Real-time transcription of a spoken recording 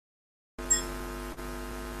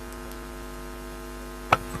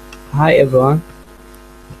Hi everyone,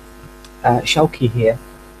 Shauki here.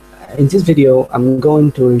 In this video, I'm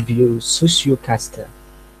going to review Sociocaster.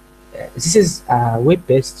 This is a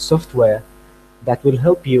web-based software that will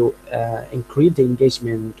help you increase the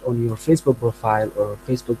engagement on your Facebook profile or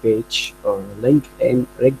Facebook page or LinkedIn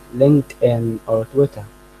or Twitter.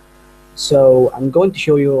 So I'm going to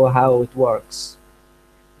show you how it works.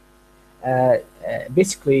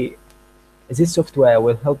 Basically, this software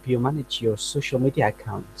will help you manage your social media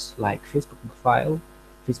accounts like Facebook profile,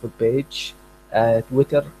 Facebook page,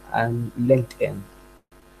 Twitter, and LinkedIn.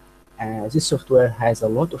 This software has a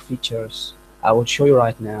lot of features I will show you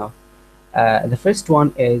right now. The first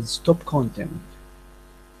one is top content.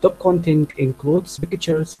 Top content includes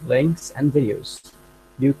pictures, links, and videos.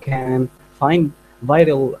 You can find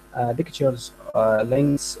viral pictures,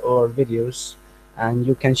 links, or videos, and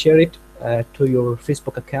you can share it to your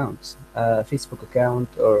Facebook account,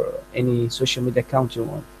 or any social media account you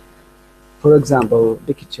want. For example,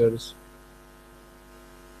 pictures.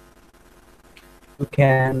 You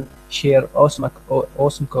can share awesome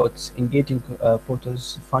quotes, engaging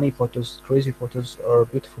photos, funny photos, crazy photos, or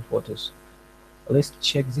beautiful photos. Let's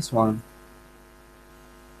check this one.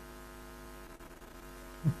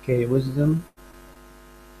 Okay, wisdom.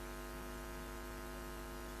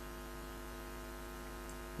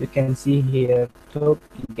 You can see here top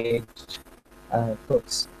engaged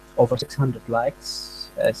posts, over 600 likes,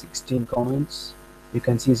 16 comments. You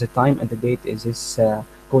can see the time and the date is this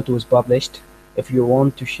photo was published. If you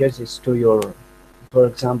want to share this to your, for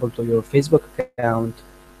example, to your Facebook account,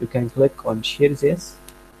 you can click on share this.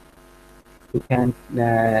 You can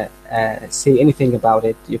say anything about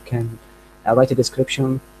it. You can write a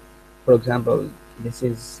description. For example, this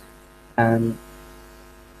is an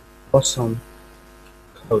awesome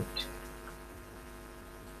quote.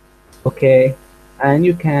 Okay, and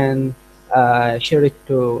you can share it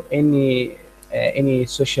to any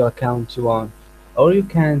social account you want, or you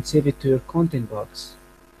can save it to your content box.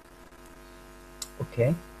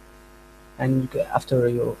 Okay, and after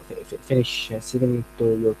you finish saving it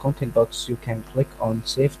to your content box, you can click on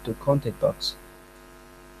save to content box.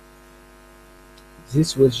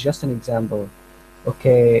 This was just an example.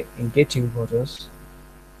 Okay, engaging photos,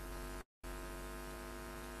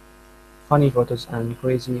 funny photos, and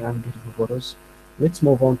crazy and beautiful photos. Let's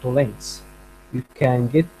move on to links. You can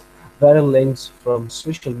get viral links from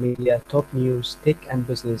social media, top news, tech and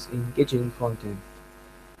business, engaging content.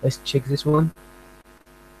 Let's check this one.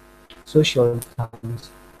 Social times.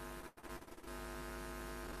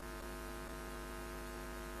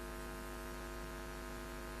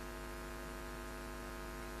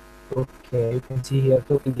 Okay, you can see here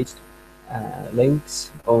top engaged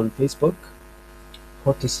links on Facebook.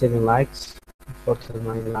 47 likes,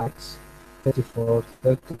 49 likes, 34,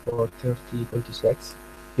 34, 30, 26.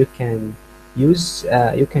 You can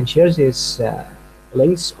you can share these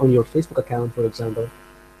links on your Facebook account, for example.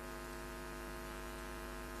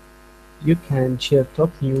 You can share top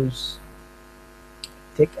news,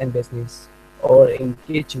 tech and business, or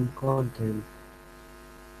engaging content.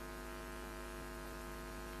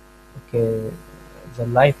 Okay, the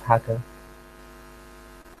life hacker.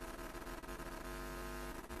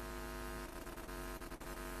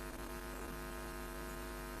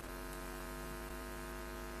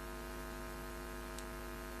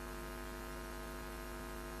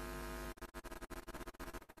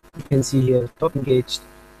 You can see here top engaged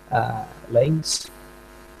links,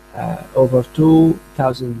 over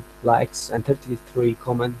 2,000 likes and 33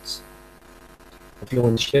 comments. If you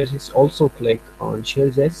want to share this, also click on share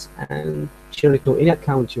this and share it to any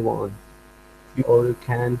account you want. Or you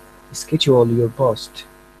can schedule your post.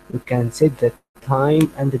 You can set the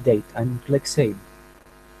time and the date and click save.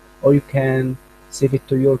 Or you can save it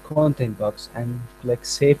to your content box and click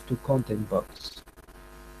save to content box.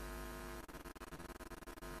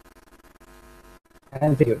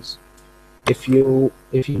 And videos. If you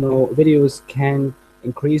know, videos can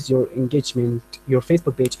increase your engagement, your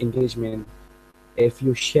Facebook page engagement. If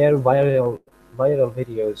you share viral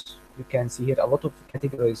videos, you can see here a lot of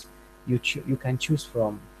categories you can choose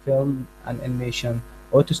from: film and animation,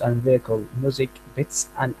 autos and vehicle, music, pets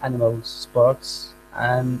and animals, sports,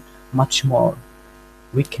 and much more.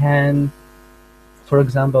 We can, for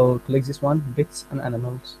example, click this one, pets and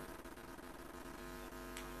animals.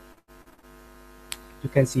 You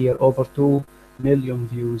can see here over 2 million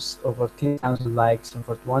views, over 10,000 likes,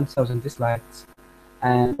 over 1,000 dislikes,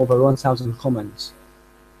 and over 1,000 comments.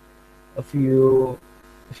 If you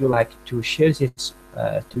like to share this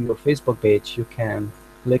to your Facebook page, you can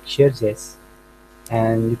click share this,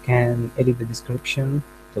 and you can edit the description,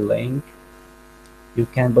 the link. You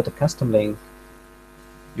can put a custom link.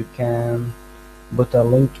 You can put a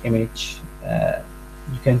link image.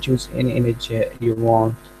 You can choose any image you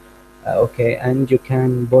want. Okay, and you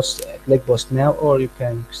can post, click post now, or you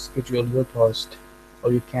can schedule your post,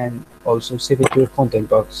 or you can also save it to your content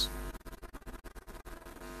box.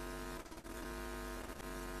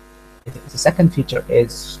 The second feature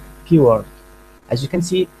is keyword. As you can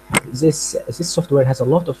see, this software has a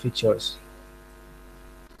lot of features.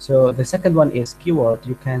 So the second one is keyword.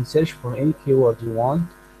 You can search for any keyword you want.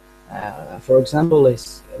 For example,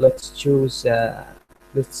 let's choose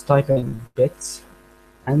let's type in bits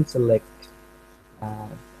and select uh,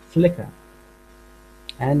 Flickr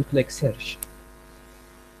and click search.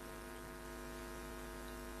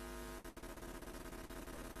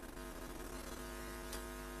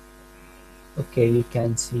 Okay, you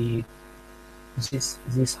can see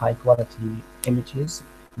these high quality images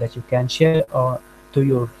that you can share to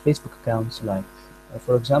your Facebook accounts, like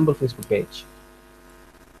for example Facebook page.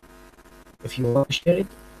 If you want to share it,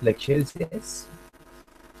 like share this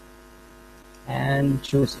and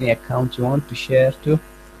choose any account you want to share to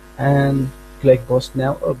and click post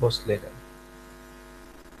now or post later.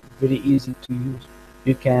 Very easy to use.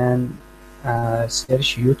 You can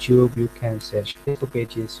search YouTube, you can search Facebook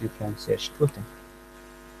pages, you can search Twitter.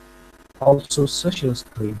 Also social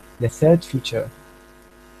stream, the third feature.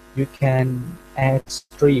 You can add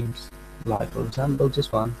streams, like for example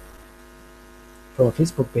this one, from a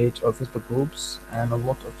Facebook page or Facebook groups and a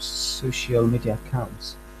lot of social media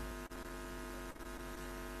accounts.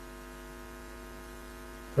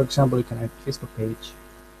 For example, you can add Facebook page,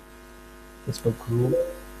 Facebook group,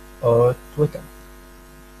 or Twitter.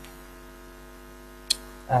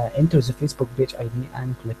 Enter the Facebook page ID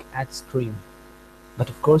and click add stream. But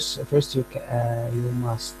of course, first you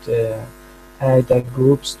must add a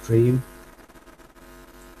group stream.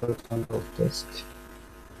 For example, test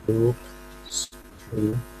group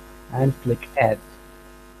stream and click add.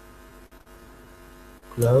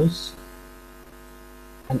 Close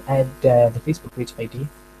and add the Facebook page ID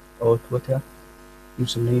or Twitter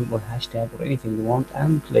username or hashtag or anything you want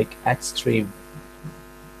and click add stream.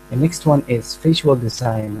 The next one is visual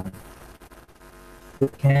designer. You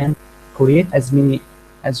can create as many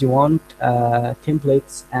as you want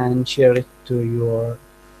templates and share it to your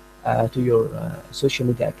social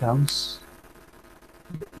media accounts.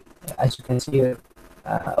 As you can see here,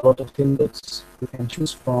 a lot of templates you can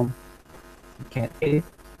choose from. You can edit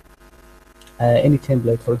any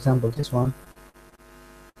template, for example this one.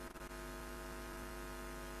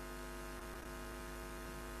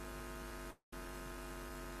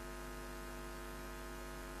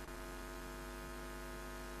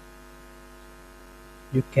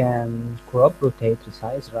 You can crop, rotate,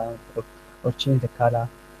 resize, round, or change the color.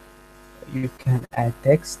 You can add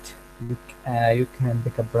text. You can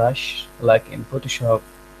pick a brush, like in Photoshop.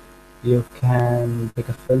 You can pick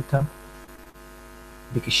a filter,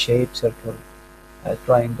 pick a shape, circle,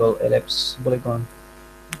 triangle, ellipse, polygon.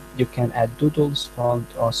 You can add doodles, font,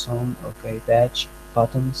 awesome, okay, badge,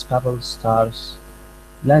 buttons, bubbles, stars,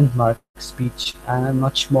 landmark, speech, and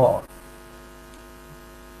much more.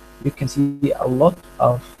 You can see a lot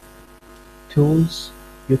of tools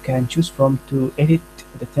you can choose from to edit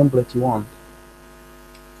the template you want.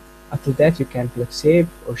 After that, you can click save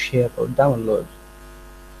or share or download.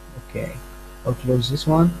 Okay, I'll close this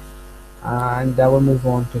one and I will move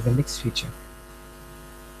on to the next feature.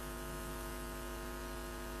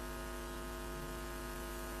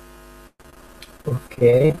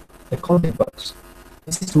 Okay, the content box.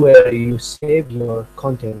 This is where you save your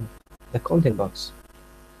content. The content box.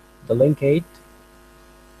 The link 8,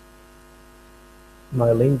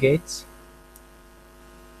 my link gates.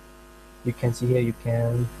 You can see here, you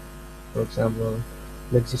can, for example,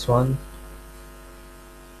 like this one.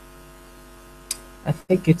 I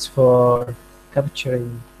think it's for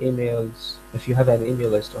capturing emails. If you have an email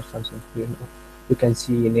list or something, you can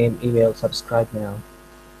see name, email, subscribe now.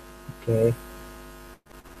 Okay.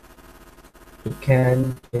 You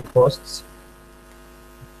can take posts.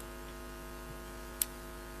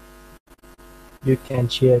 You can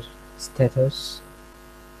share status.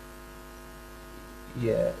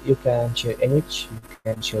 Yeah, you can share image. You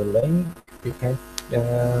can share link. You can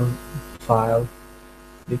file.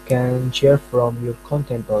 You can share from your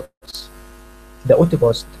content box. The auto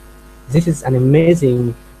post. This is an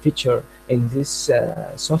amazing feature in this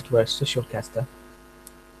software, Sociocaster.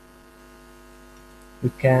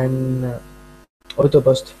 You can auto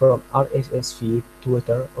post from RSS feed,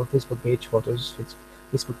 Twitter, or Facebook page photos,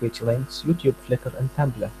 Facebook page links, YouTube, Flickr, and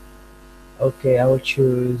Tumblr. Okay, I will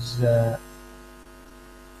choose,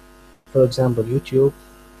 for example, YouTube.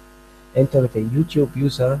 Enter the YouTube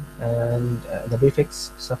user and the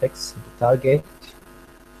prefix, suffix, the target,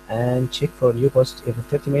 and check for new posts every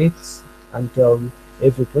 30 minutes until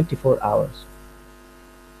every 24 hours.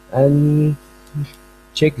 And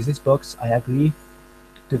check this box, I agree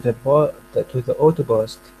to the auto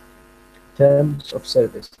post terms of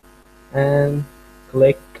service, and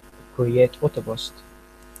click create auto post.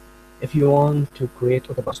 If you want to create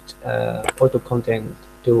auto post, auto content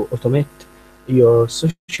to automate your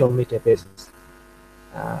social media business.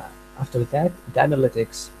 Uh, After that, the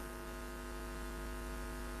analytics.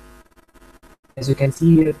 As you can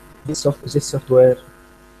see here, this software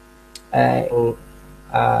or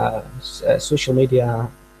social media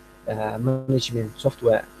management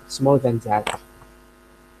software. It's more than that.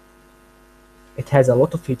 It has a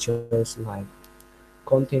lot of features like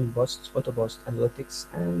content posts, photo posts, analytics,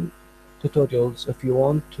 and tutorials if you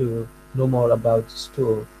want to know more about this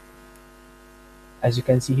tool. As you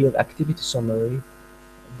can see here, activity summary,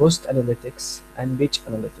 post analytics, and page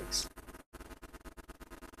analytics.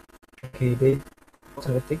 Okay, page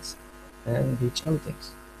analytics and page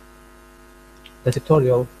analytics. The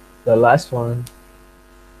tutorial, the last one.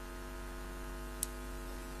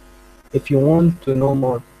 If you want to know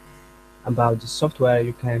more about the software,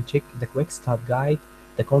 you can check the quick start guide,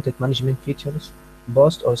 the content management features,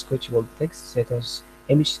 post or scheduled text status,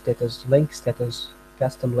 image status, link status,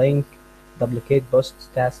 custom link, duplicate post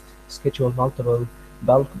task, schedule multiple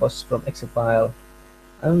bulk posts from Excel file,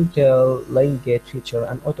 until link get feature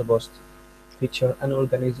and auto post feature and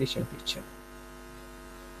organization feature.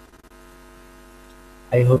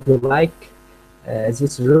 I hope you like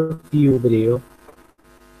this review video.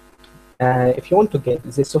 If you want to get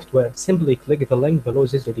this software, simply click the link below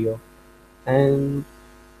this video, and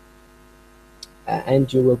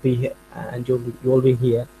you will be you will be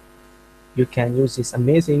here. You can use this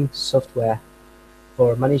amazing software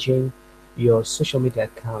for managing your social media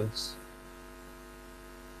accounts.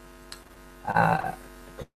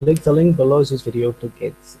 Click the link below this video to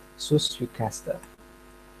get Sociocaster.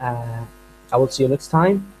 I will see you next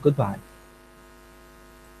time. Goodbye.